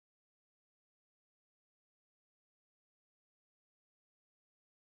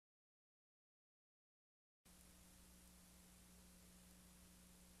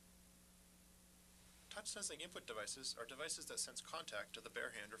Touch-sensing input devices are devices that sense contact to the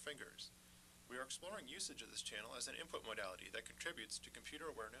bare hand or fingers. We are exploring usage of this channel as an input modality that contributes to computer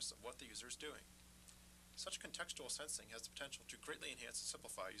awareness of what the user is doing. Such contextual sensing has the potential to greatly enhance and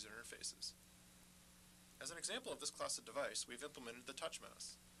simplify user interfaces. As an example of this class of device, we've implemented the touch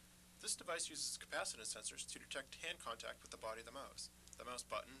mouse. This device uses capacitance sensors to detect hand contact with the body of the mouse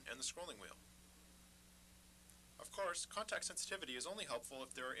button, and the scrolling wheel. Of course, contact sensitivity is only helpful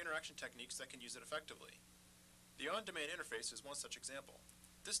if there are interaction techniques that can use it effectively. The on-demand interface is one such example.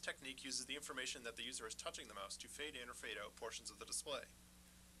 This technique uses the information that the user is touching the mouse to fade in or fade out portions of the display.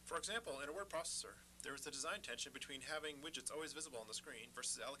 For example, in a word processor, there is the design tension between having widgets always visible on the screen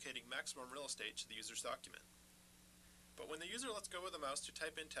versus allocating maximum real estate to the user's document. But when the user lets go of the mouse to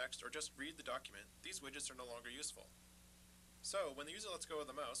type in text or just read the document, these widgets are no longer useful. So, when the user lets go of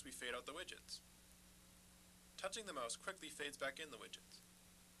the mouse, we fade out the widgets. Touching the mouse quickly fades back in the widgets.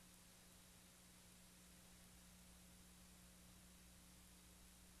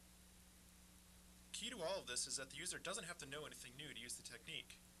 Key to all of this is that the user doesn't have to know anything new to use the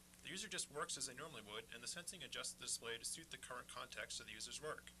technique. The user just works as they normally would, and the sensing adjusts the display to suit the current context of the user's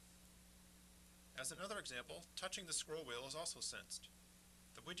work. As another example, touching the scroll wheel is also sensed.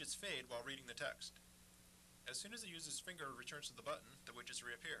 The widgets fade while reading the text. As soon as the user's finger returns to the button, the widgets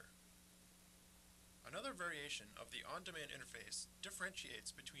reappear. Another variation of the on-demand interface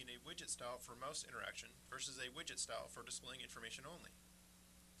differentiates between a widget style for mouse interaction versus a widget style for displaying information only.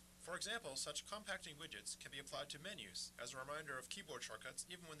 For example, such compacting widgets can be applied to menus as a reminder of keyboard shortcuts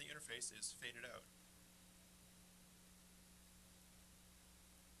even when the interface is faded out.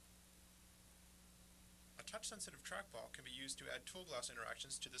 A touch-sensitive trackball can be used to add tool glass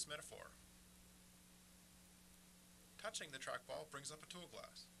interactions to this metaphor. Touching the trackball brings up a tool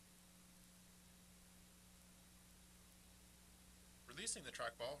glass. Releasing the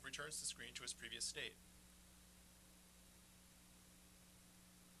trackball returns the screen to its previous state.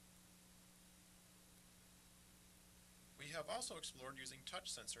 We have also explored using touch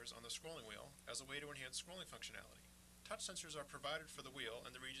sensors on the scrolling wheel as a way to enhance scrolling functionality. Touch sensors are provided for the wheel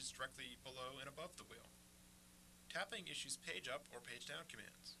and the regions directly below and above the wheel. Tapping issues page up or page down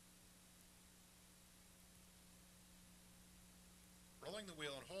commands. Rolling the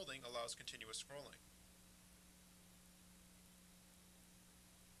wheel and holding allows continuous scrolling.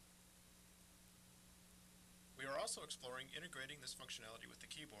 We are also exploring integrating this functionality with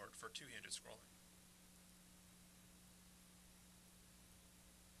the keyboard for two-handed scrolling.